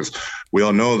love, because we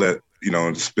all know that,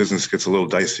 this business gets a little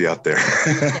dicey out there,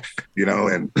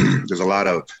 and there's a lot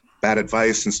of bad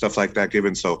advice and stuff like that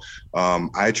given. So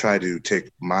I try to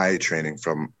take my training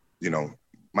from,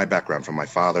 my background from my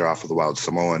father off of the Wild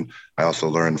Samoan. I also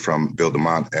learned from Bill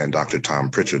DeMont and Dr. Tom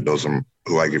Pritchard. Those are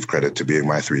who I give credit to being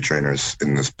my 3 trainers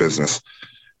in this business.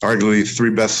 Arguably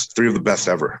 3 of the best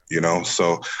ever,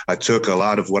 So I took a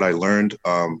lot of what I learned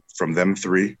from them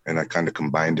 3, and I kind of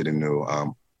combined it into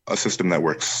a system that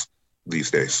works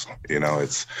these days.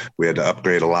 We had to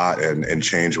upgrade a lot and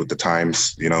change with the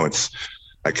times.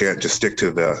 I can't just stick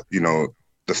to the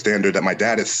standard that my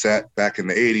dad has set back in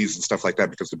the 80s and stuff like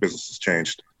that, because the business has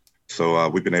changed. So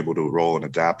we've been able to roll and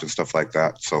adapt and stuff like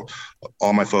that. So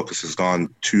all my focus has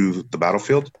gone to the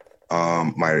battlefield.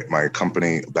 My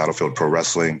company, Battlefield Pro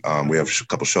Wrestling, we have a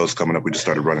couple shows coming up. We just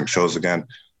started running shows again.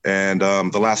 And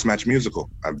the Last Match musical.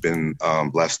 I've been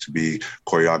blessed to be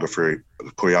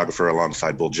choreographer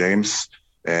alongside Bull James.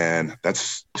 And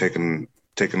that's taken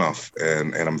off.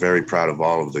 And I'm very proud of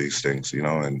all of these things,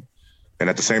 and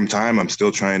at the same time, I'm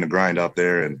still trying to grind out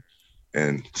there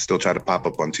and still try to pop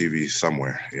up on TV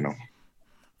somewhere,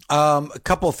 A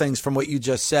couple of things from what you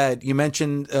just said. You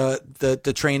mentioned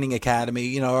the training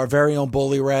academy. Our very own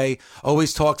Bully Ray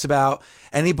always talks about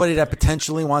anybody that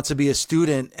potentially wants to be a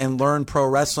student and learn pro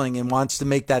wrestling and wants to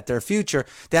make that their future.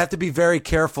 They have to be very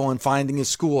careful in finding a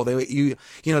school. The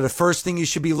first thing you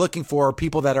should be looking for are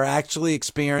people that are actually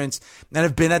experienced and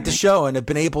have been at the show and have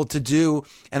been able to do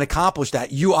and accomplish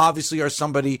that. You obviously are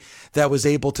somebody that was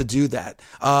able to do that.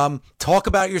 Talk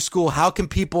about your school. How can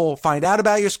people find out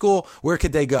about your school? Where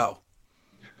could they go?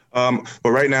 Well,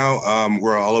 right now,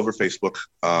 we're all over Facebook.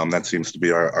 That seems to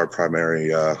be our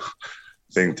primary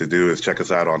thing to do, is check us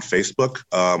out on Facebook.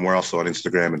 We're also on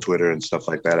Instagram and Twitter and stuff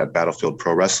like that at Battlefield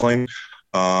Pro Wrestling.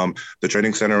 The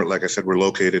training center, like I said, we're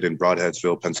located in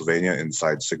Broadheadsville, Pennsylvania,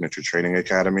 inside Signature Training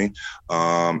Academy.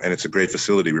 And it's a great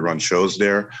facility. We run shows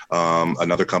there.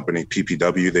 Another company,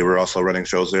 PPW, they were also running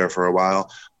shows there for a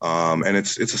while. And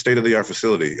it's a state-of-the-art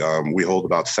facility. We hold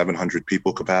about 700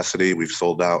 people capacity. We've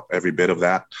sold out every bit of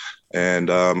that. And,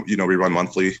 we run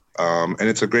monthly. And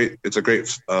it's a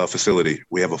great facility.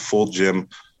 We have a full gym.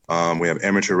 We have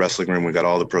amateur wrestling room. We got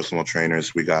all the personal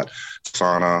trainers. We got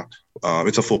sauna.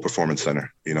 It's a full performance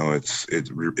center.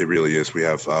 It really is. We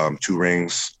have 2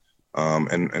 rings,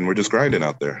 and we're just grinding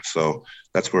out there. So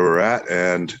that's where we're at.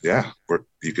 And yeah,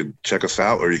 you could check us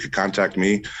out, or you could contact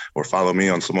me or follow me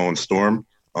on Samoan Storm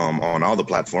on all the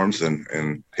platforms,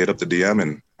 and hit up the DM,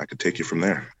 and I could take you from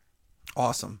there.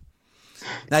 Awesome.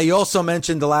 Now, you also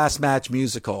mentioned the Last Match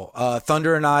musical.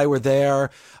 Thunder and I were there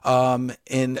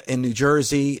in New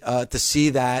Jersey to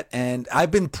see that, and I've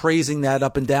been praising that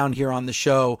up and down here on the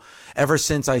show ever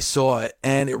since I saw it,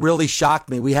 and it really shocked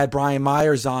me. We had Brian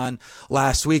Myers on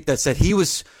last week that said he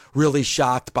was really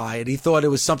shocked by it. He thought it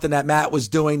was something that Matt was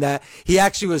doing that he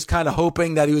actually was kind of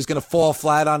hoping that he was going to fall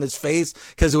flat on his face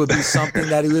because it would be something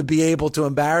that he would be able to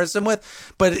embarrass him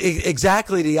with. But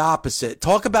exactly the opposite.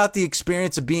 Talk about the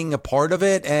experience of being a part of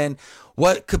it and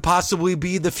what could possibly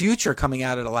be the future coming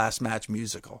out of the Last Match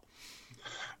musical.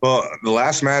 Well, the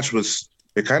Last Match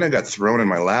it kind of got thrown in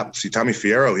my lap. See, Tommy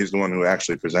Fierro, he's the one who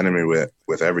actually presented me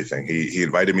with everything. He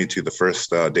invited me to the first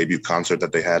debut concert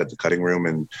that they had at the Cutting Room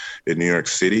in New York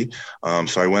City.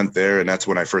 So I went there, and that's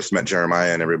when I first met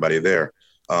Jeremiah and everybody there.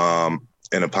 And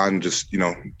upon just,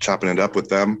 chopping it up with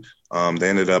them, they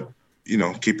ended up,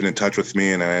 keeping in touch with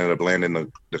me, and I ended up landing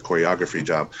the choreography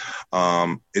job.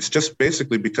 It's just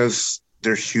basically because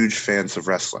they're huge fans of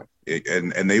wrestling,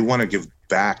 and they want to give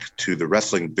back to the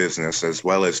wrestling business as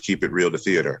well as keep it real to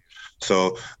theater.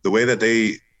 So the way that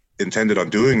they intended on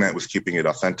doing that was keeping it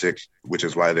authentic, which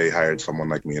is why they hired someone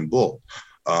like me and Bull,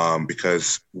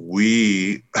 because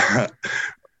we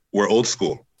were old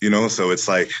school, so it's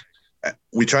like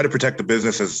we try to protect the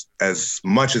business as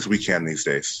much as we can these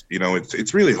days.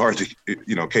 It's really hard to,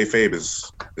 kayfabe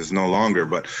is no longer,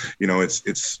 but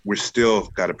we're still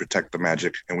got to protect the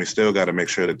magic, and we still got to make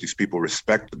sure that these people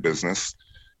respect the business,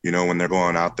 when they're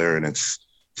going out there. And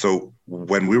so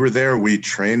when we were there, we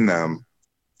trained them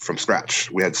from scratch.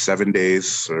 We had 7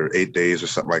 days or 8 days or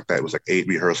something like that. It was like 8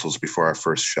 rehearsals before our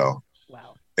first show.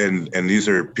 Wow. And these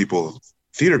are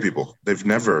theater people. They've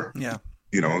never,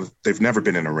 they've never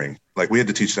been in a ring. Like, we had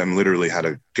to teach them literally how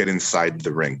to get inside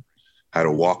the ring, how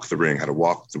to walk the ring, how to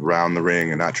walk around the ring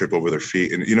and not trip over their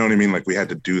feet. And you know what I mean? Like, we had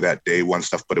to do that day one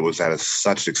stuff, but it was at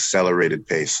such accelerated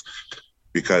pace.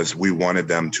 because we wanted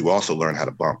them to also learn how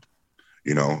to bump.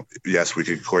 You know, yes, we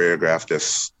could choreograph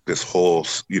this whole,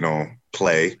 you know,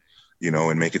 play, you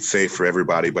know, and make it safe for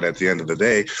everybody. But at the end of the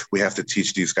day, we have to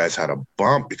teach these guys how to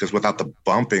bump, because without the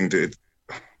bumping,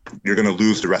 you're going to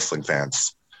lose the wrestling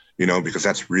fans, you know, because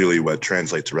that's really what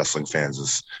translates to wrestling fans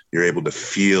is you're able to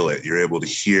feel it. You're able to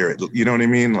hear it. You know what I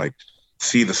mean? Like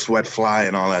see the sweat fly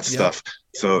and all that stuff.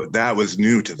 So that was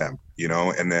new to them, you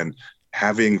know, and then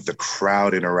having the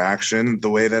crowd interaction the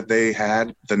way that they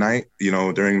had the night, you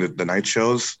know, during the night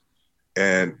shows.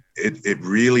 And it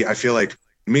really, I feel like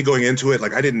me going into it,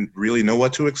 like I didn't really know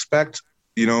what to expect.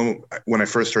 You know, when I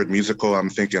first heard musical, I'm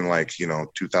thinking like, you know,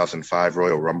 2005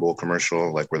 Royal Rumble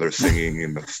commercial, like where they're singing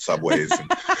in the subways, and,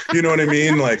 you know what I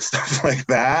mean? Like stuff like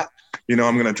that. You know,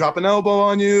 I'm going to drop an elbow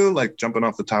on you, like jumping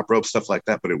off the top rope, stuff like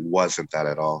that. But it wasn't that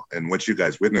at all. And what you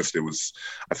guys witnessed,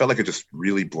 I felt like it just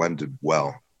really blended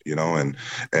well, you know, and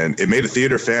it made a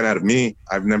theater fan out of me.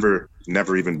 I've never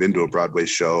even been to a Broadway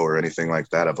show or anything like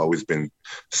that. I've always been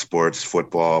sports,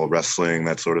 football, wrestling,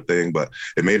 that sort of thing. But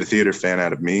it made a theater fan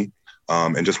out of me.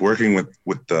 And just working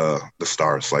with the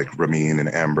stars like Ramin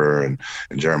and Amber and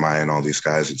Jeremiah and all these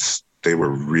guys, they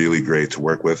were really great to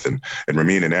work with. And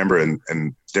Ramin and Amber, and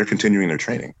they're continuing their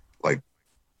training. Like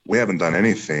we haven't done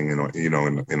anything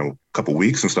in a couple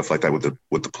weeks and stuff like that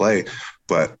with the play.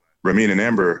 But Ramin and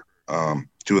Amber,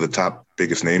 two of the top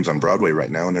biggest names on Broadway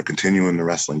right now, and they're continuing the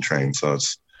wrestling train. So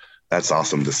that's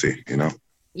awesome to see, you know?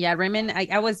 Yeah, Ramin,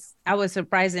 I was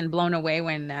surprised and blown away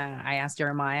when I asked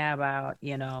Jeremiah about,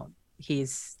 you know,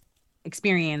 his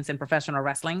experience in professional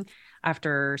wrestling.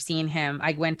 After seeing him,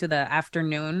 I went to the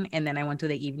afternoon and then I went to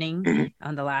the evening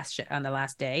on the last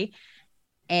day,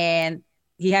 and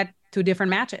he had 2 different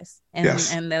matches.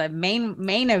 And the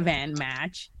main event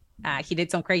match, he did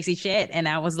some crazy shit, and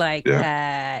I was like,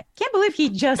 can't believe he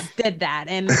just did that.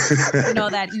 And you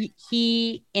know that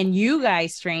he and you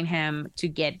guys trained him to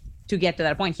get to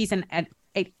that point. He's a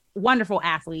wonderful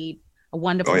athlete, a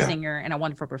wonderful singer, and a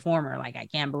wonderful performer. Like I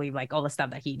can't believe like all the stuff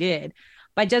that he did.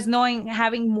 But just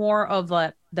having more of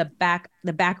the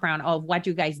background of what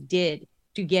you guys did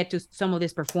to get to some of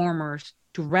these performers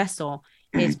to wrestle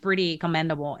is pretty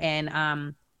commendable.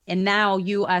 And now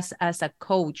you as a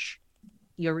coach,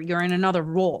 you're in another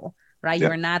role, right?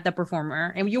 You're not the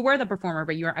performer, and you were the performer,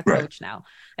 but you're a coach now.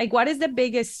 Like, what is the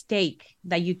biggest stake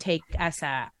that you take as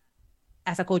a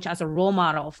coach, as a role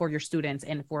model for your students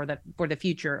and for the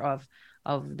future of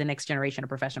the next generation of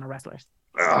professional wrestlers?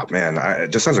 Oh man,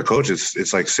 just as a coach,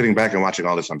 it's like sitting back and watching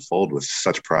all this unfold with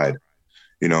such pride.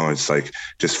 You know, it's like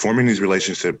just forming these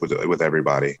relationships with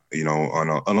everybody, you know, on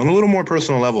a little more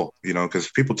personal level, you know, because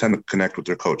people tend to connect with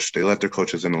their coach. They let their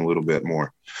coaches in a little bit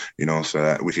more, you know, so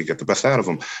that we could get the best out of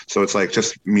them. So it's like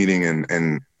just meeting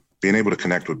and being able to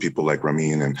connect with people like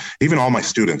Ramin and even all my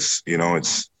students, you know,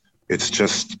 it's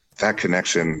just that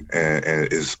connection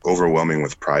is overwhelming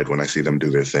with pride when I see them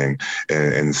do their thing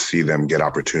and see them get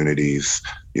opportunities,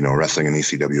 you know, wrestling in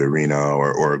ECW arena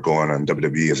or going on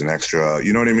WWE as an extra,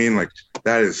 you know what I mean? Like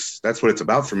that's what it's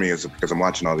about for me, is because I'm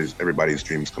watching everybody's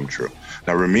dreams come true.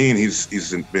 Now, Ramin, he's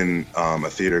been a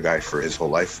theater guy for his whole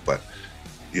life, but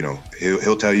you know,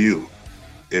 he'll tell you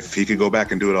if he could go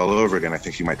back and do it all over again, I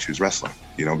think he might choose wrestling,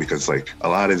 you know, because like a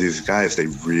lot of these guys, they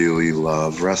really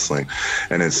love wrestling,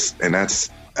 and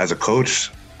that's, as a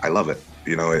coach, I love it.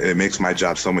 You know, it makes my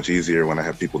job so much easier when I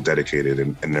have people dedicated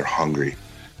and they're hungry,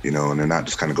 you know, and they're not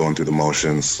just kind of going through the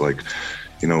motions. Like,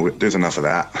 you know, there's enough of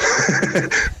that.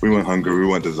 We want hunger, we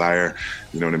want desire,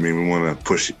 you know what I mean? We want to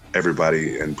push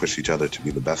everybody and push each other to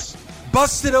be the best.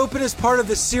 Busted Open is part of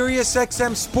the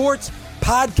SiriusXM Sports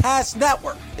Podcast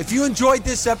Network. If you enjoyed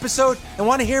this episode and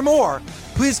want to hear more,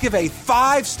 please give a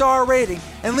 5-star rating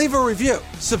and leave a review.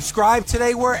 Subscribe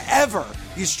today wherever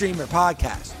you stream your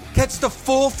podcast. Catch the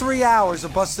full 3 hours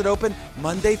of Busted Open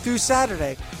Monday through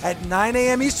Saturday at 9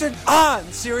 a.m. Eastern on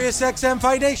SiriusXM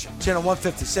Fight Nation, channel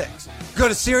 156. Go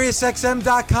to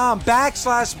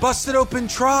SiriusXM.com/Busted Open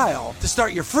Trial to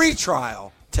start your free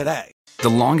trial today. The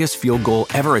longest field goal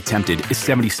ever attempted is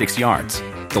 76 yards.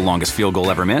 The longest field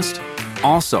goal ever missed?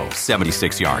 Also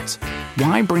 76 yards.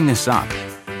 Why bring this up?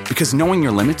 Because knowing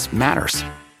your limits matters,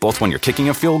 both when you're kicking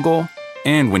a field goal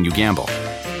and when you gamble.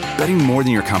 Betting more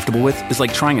than you're comfortable with is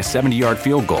like trying a 70-yard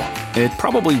field goal. It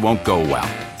probably won't go well.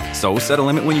 So set a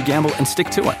limit when you gamble and stick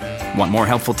to it. Want more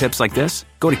helpful tips like this?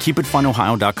 Go to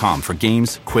keepitfunohio.com for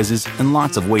games, quizzes, and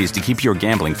lots of ways to keep your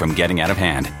gambling from getting out of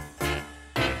hand.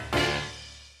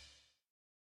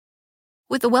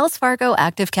 With the Wells Fargo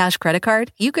Active Cash Credit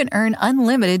Card, you can earn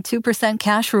unlimited 2%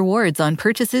 cash rewards on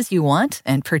purchases you want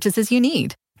and purchases you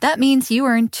need. That means you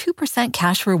earn 2%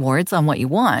 cash rewards on what you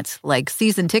want, like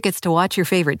season tickets to watch your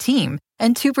favorite team,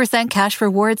 and 2% cash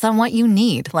rewards on what you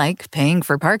need, like paying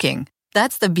for parking.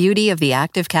 That's the beauty of the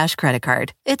Active Cash credit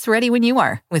card. It's ready when you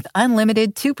are, with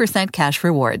unlimited 2% cash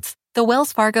rewards. The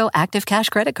Wells Fargo Active Cash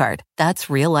credit card. That's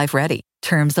real life ready.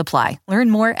 Terms apply. Learn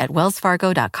more at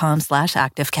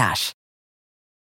wellsfargo.com/activecash.